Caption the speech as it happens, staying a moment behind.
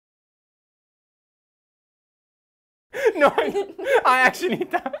No, I actually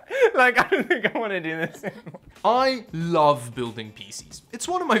don't. Like, I don't think I want to do this anymore. I love building PCs. It's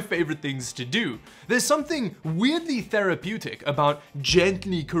one of my favorite things to do. There's something weirdly therapeutic about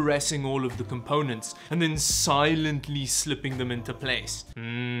gently caressing all of the components and then silently slipping them into place.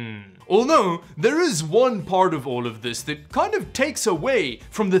 Although, there is one part of all of this that kind of takes away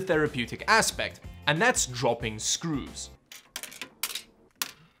from the therapeutic aspect, and that's dropping screws.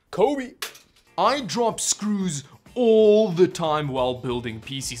 Kobe. I drop screws all the time while building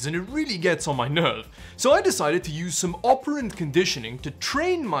PCs, and it really gets on my nerve. So I decided to use some operant conditioning to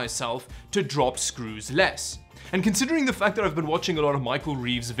train myself to drop screws less. And considering the fact that I've been watching a lot of Michael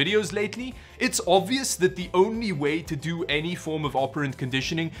Reeves videos lately, it's obvious that the only way to do any form of operant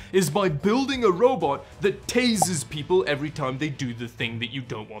conditioning is by building a robot that tases people every time they do the thing that you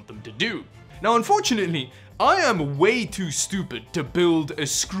don't want them to do. Now, unfortunately, I am way too stupid to build a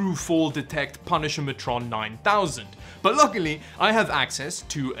screw fall detect Punisher-Matron 9000, but luckily I have access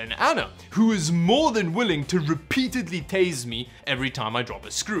to an Anna, who is more than willing to repeatedly tase me every time I drop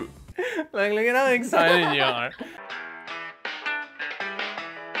a screw. Like, look at how excited you are.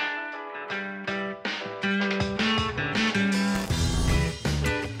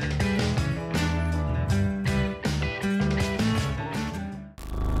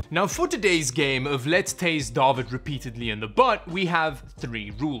 Now for today's game of Let's Tase Dawid repeatedly in the butt, we have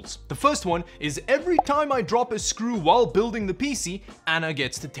 3 rules. The first one is every time I drop a screw while building the PC, Anna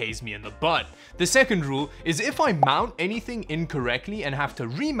gets to tase me in the butt. The second rule is if I mount anything incorrectly and have to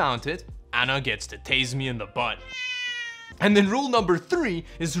remount it, Anna gets to tase me in the butt. And then rule number 3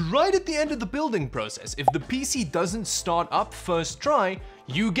 is right at the end of the building process. If the PC doesn't start up first try,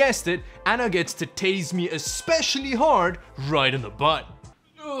 you guessed it, Anna gets to tase me especially hard right in the butt.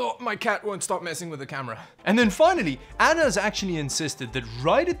 Oh, my cat won't stop messing with the camera. And then finally, Anna's actually insisted that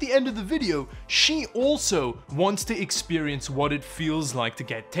right at the end of the video, she also wants to experience what it feels like to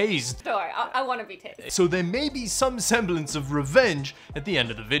get tased. Sure, I want to be tased. So there may be some semblance of revenge at the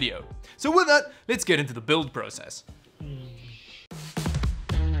end of the video. So with that, let's get into the build process.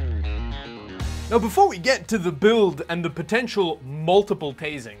 Now before we get to the build and the potential multiple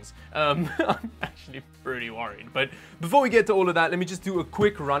tasings, I'm actually pretty worried. But before we get to all of that, let me just do a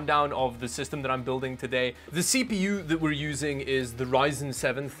quick rundown of the system that I'm building today. The CPU that we're using is the Ryzen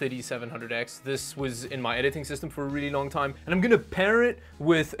 7 3700X. This was in my editing system for a really long time. And I'm gonna pair it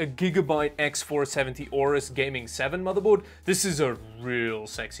with a Gigabyte X470 Aorus Gaming 7 motherboard. This is a real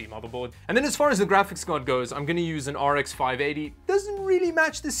sexy motherboard. And then as far as the graphics card goes, I'm gonna use an RX 580. Doesn't really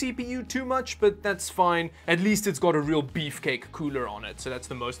match the CPU too much, but that's fine. At least it's got a real beefcake cooler on it, so that's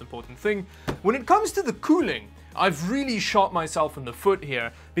the most important thing. When it comes to the cooling, I've really shot myself in the foot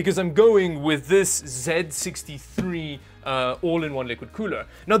here because I'm going with this Z63 all-in-one liquid cooler.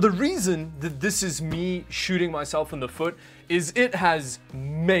 Now the reason that this is me shooting myself in the foot is it has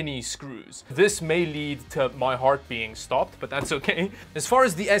many screws. This may lead to my heart being stopped, but that's okay. As far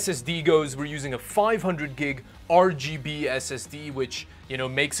as the SSD goes, we're using a 500 gig RGB SSD, which, you know,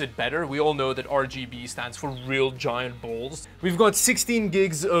 makes it better. We all know that RGB stands for real giant balls. We've got 16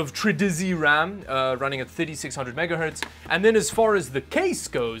 gigs of Tridizzi RAM running at 3600 megahertz. And then as far as the case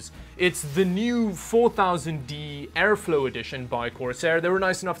goes, it's the new 4000D Airflow edition by Corsair. They were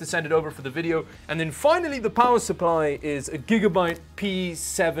nice enough to send it over for the video. And then finally, the power supply is a Gigabyte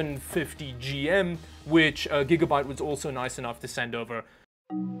P750GM, which Gigabyte was also nice enough to send over.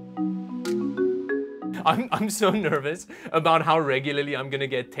 I'm so nervous about how regularly I'm gonna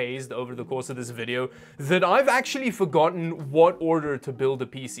get tased over the course of this video that I've actually forgotten what order to build a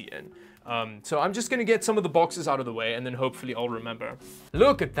PC in. So I'm just gonna get some of the boxes out of the way and then hopefully I'll remember.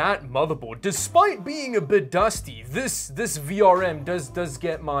 Look at that motherboard. Despite being a bit dusty, this VRM does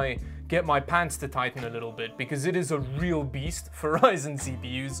get my pants to tighten a little bit because it is a real beast for Ryzen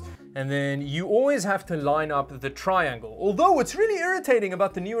CPUs. And then you always have to line up the triangle. Although what's really irritating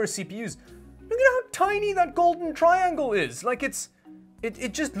about the newer CPUs, look at how tiny that golden triangle is. Like it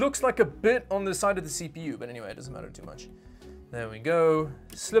just looks like a bit on the side of the CPU, but anyway, it doesn't matter too much. There we go,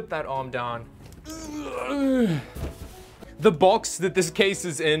 slip that arm down. The box that this case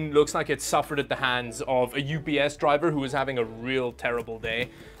is in looks like it suffered at the hands of a UPS driver who was having a real terrible day.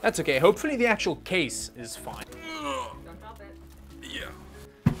 That's okay, hopefully the actual case is fine. Don't drop it. Yeah.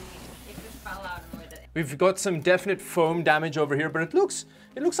 It just fell out with it. We've got some definite foam damage over here, but it looks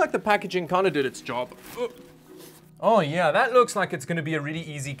like the packaging kind of did its job. Oh yeah, that looks like it's gonna be a really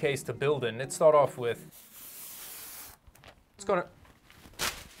easy case to build in. Let's start off with,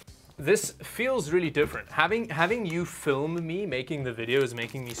 this feels really different. Having you film me making the video is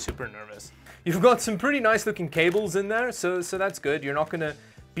making me super nervous. You've got some pretty nice looking cables in there, so that's good. You're not gonna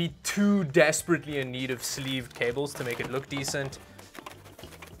be too desperately in need of sleeved cables to make it look decent.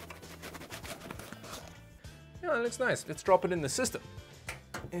 Yeah, it looks nice. Let's drop it in the system.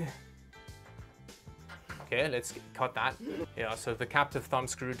 Okay, let's cut that. Yeah, so the captive thumb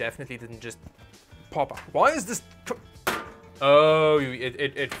screw definitely didn't just pop up. Why is this? Oh,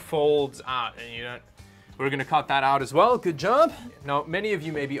 it folds out, and you don't. We're gonna cut that out as well. Good job. Now, many of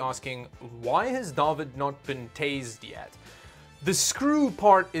you may be asking, why has Dawid not been tased yet? The screw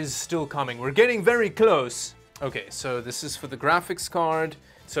part is still coming. We're getting very close. Okay, so this is for the graphics card.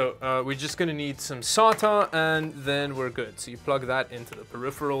 So we're just gonna need some SATA and then we're good. So you plug that into the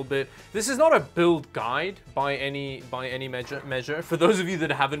peripheral bit. This is not a build guide by any measure. For those of you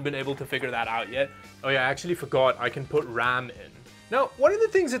that haven't been able to figure that out yet. Oh yeah, I actually forgot I can put RAM in. Now, one of the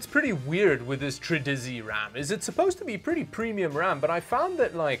things that's pretty weird with this Tridizzi RAM is it's supposed to be pretty premium RAM, but I found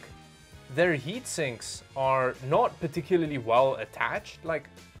that like their heat sinks are not particularly well attached. Like,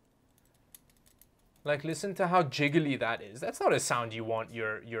 listen to how jiggly that is. That's not a sound you want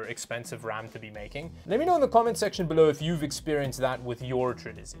your expensive RAM to be making. Let me know in the comment section below if you've experienced that with your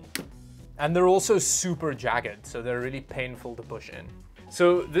Tridizzi. And they're also super jagged, so they're really painful to push in.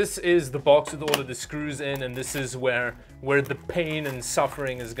 So this is the box with all of the screws in, and this is where the pain and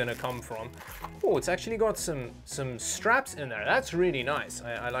suffering is gonna come from. Oh, it's actually got some straps in there. That's really nice.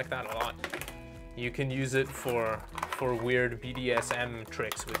 I like that a lot. You can use it for weird BDSM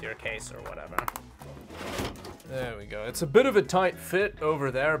tricks with your case or whatever. There we go. It's a bit of a tight fit over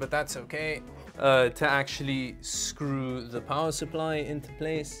there, but that's okay. To actually screw the power supply into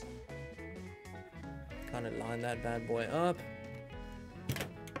place. Kind of line that bad boy up.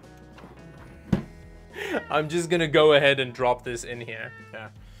 I'm just gonna go ahead and drop this in here. Yeah.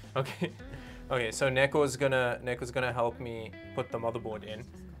 Okay. Okay. So Neko's gonna help me put the motherboard in.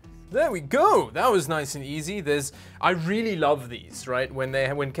 There we go. That was nice and easy. I really love these, right?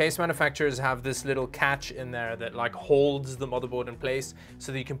 When case manufacturers have this little catch in there that like holds the motherboard in place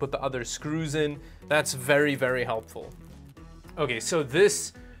so that you can put the other screws in. That's very, very helpful. Okay, so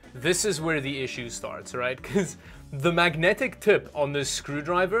this is where the issue starts, right? Because the magnetic tip on this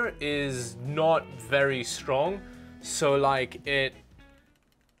screwdriver is not very strong. So like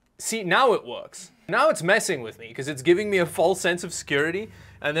see, now it works. Now it's messing with me because it's giving me a false sense of security.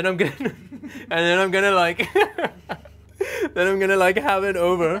 And then I'm gonna like, have it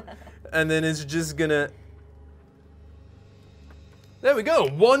over, and then it's just gonna. There we go.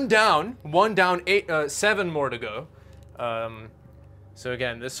 One down. 7 more to go. So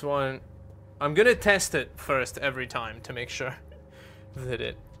again, this one, I'm gonna test it first every time to make sure that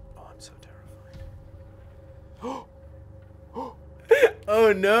it. Oh, I'm so terrified.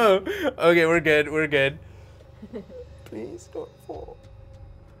 Oh no. Okay, we're good. We're good. Please don't fall.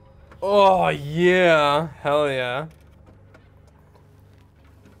 Oh, yeah. Hell yeah.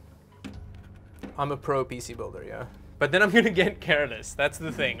 I'm a pro PC builder, yeah. But then I'm gonna get careless. That's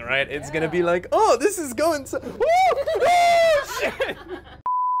the thing, right? It's gonna be like, oh, this is going so... Oh, shit!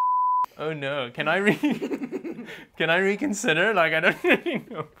 Oh, no. Can I reconsider? Like, I don't really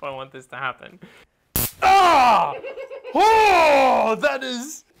know if I want this to happen. Ah! Oh, that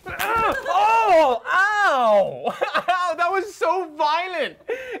is... Oh, ow! Ow, that was so violent.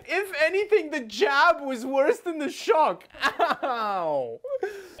 If anything, the jab was worse than the shock. Ow!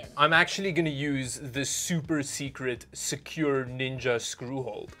 I'm actually gonna use the super secret secure ninja screw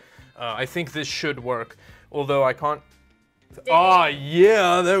hold. I think this should work, although I can't. Oh,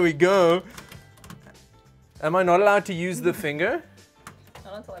 yeah, there we go. Am I not allowed to use the finger?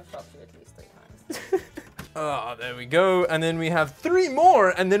 Not until I've shocked you at least 3 times. Oh, there we go. And then we have 3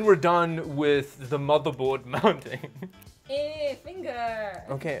 more, and then we're done with the motherboard mounting. Finger.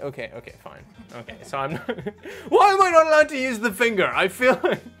 Okay, fine. Okay, so I'm not... Why am I not allowed to use the finger? I feel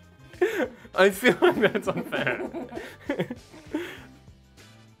like that's unfair.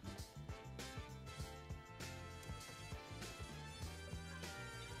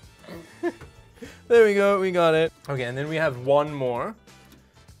 There we go, we got it. Okay, and then we have 1 more.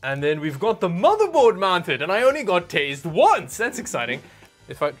 And then we've got the motherboard mounted, and I only got tased once. That's exciting.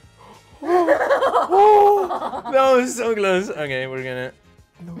 If I... Oh, that was so close. Okay, we're gonna...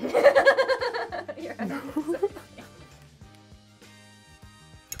 No.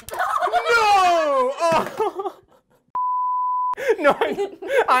 No! Oh. No,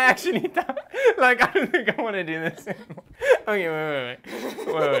 I actually thought, like, I don't think I want to do this anymore. Okay, wait.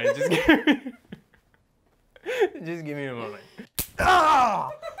 Just give me a moment. Ah!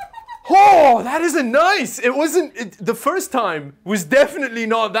 Oh, that isn't nice. It wasn't. The first time was definitely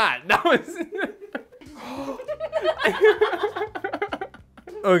not that. That was.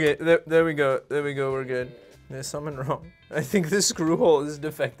 Okay, there we go. There we go. We're good. There's something wrong. I think the screw hole is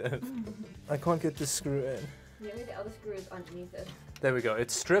defective. I can't get the screw in. Maybe the other screw is underneath it. There we go.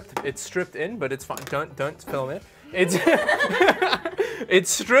 It's stripped in, but it's fine. Don't film it. It's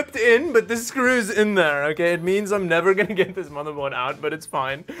it's stripped in, but the screw's in there. Okay, it means I'm never gonna get this motherboard out, but it's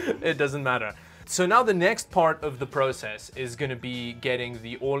fine. It doesn't matter. So now the next part of the process is gonna be getting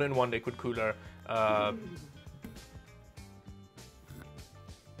the all-in-one liquid cooler.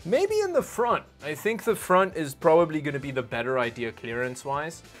 Maybe in the front. I think the front is probably gonna be the better idea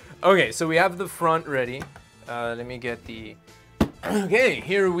clearance-wise. Okay, so we have the front ready. Let me get the... Okay,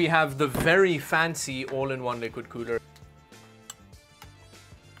 here we have the very fancy all-in-one liquid cooler.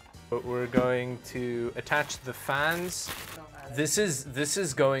 But we're going to attach the fans. This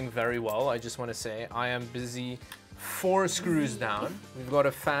is going very well, I just want to say. I am busy 4 screws down. We've got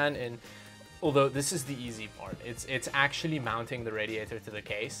a fan in, although this is the easy part. It's actually mounting the radiator to the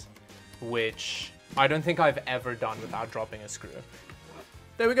case, which I don't think I've ever done without dropping a screw.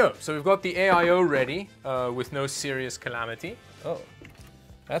 There we go. So we've got the AIO ready with no serious calamity. Oh,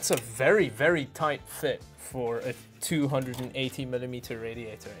 that's a very, very tight fit for a 280 millimeter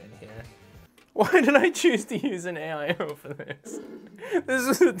radiator in here. Why did I choose to use an AIO for this? This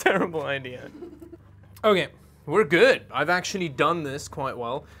is a terrible idea. Okay, we're good. I've actually done this quite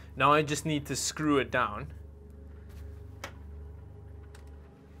well. Now I just need to screw it down.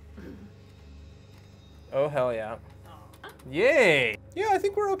 Oh, hell yeah. Yay! Yeah, I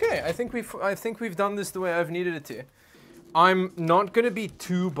think we're okay. I think we've done this the way I've needed it to. I'm not gonna be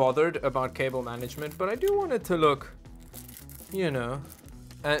too bothered about cable management, but I do want it to look, you know,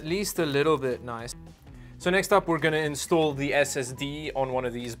 at least a little bit nice. So next up, we're gonna install the SSD on one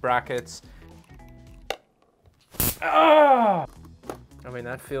of these brackets. Ah! I mean,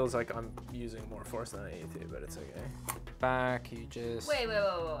 that feels like I'm using more force than I need to, but it's okay. Back, you just... Wait. There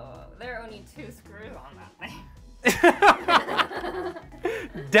are only 2 screws on that thing.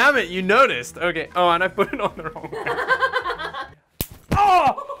 Damn it, you noticed. Okay. Oh, and I put it on the wrong way.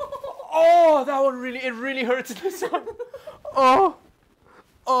 Oh, that one really hurts this one. Oh,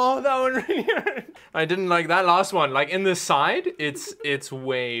 that one really hurt. I didn't like that last one. Like in the side, it's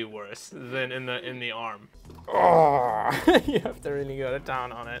way worse than in the arm. Oh, you have to really go to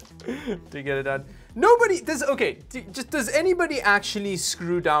town on it to get it done. Nobody does. Okay, does anybody actually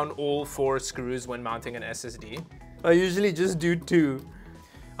screw down all 4 screws when mounting an SSD? I usually just do 2.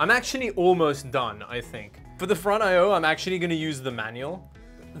 I'm actually almost done, I think. For the front I/O, I'm actually gonna use the manual.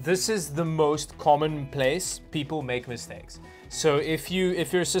 This is the most common place people make mistakes. So if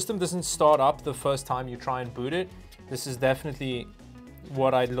your system doesn't start up the first time you try and boot it, this is definitely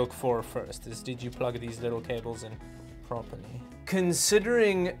what I'd look for first, is did you plug these little cables in properly?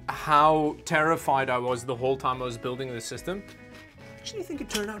 Considering how terrified I was the whole time I was building the system, I actually think it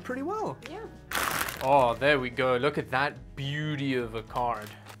turned out pretty well. Yeah. Oh, there we go. Look at that beauty of a card.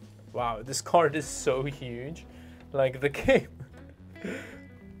 Wow, this card is so huge. Like the cable.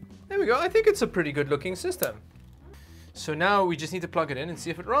 There we go. I think it's a pretty good looking system. So now we just need to plug it in and see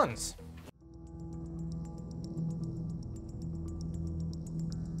if it runs.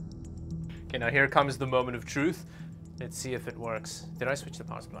 Okay, now here comes the moment of truth. Let's see if it works. Did I switch the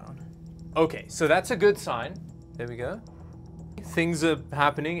power supply on? Okay, so that's a good sign. There we go. Things are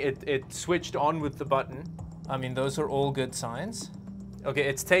happening. It switched on with the button. I mean, those are all good signs. Okay,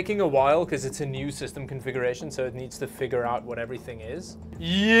 it's taking a while because it's a new system configuration, so it needs to figure out what everything is.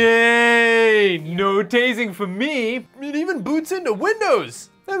 Yay! No tasing for me. It even boots into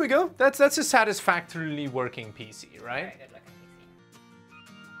Windows. There we go. That's a satisfactorily working PC, right?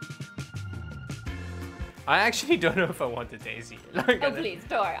 I actually don't know if I want to tase you. Like, Oh, please,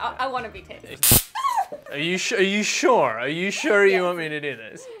 don't worry. I want to be tased. Are you sure? Are you sure you want me to do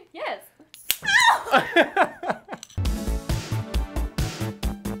this? Yes.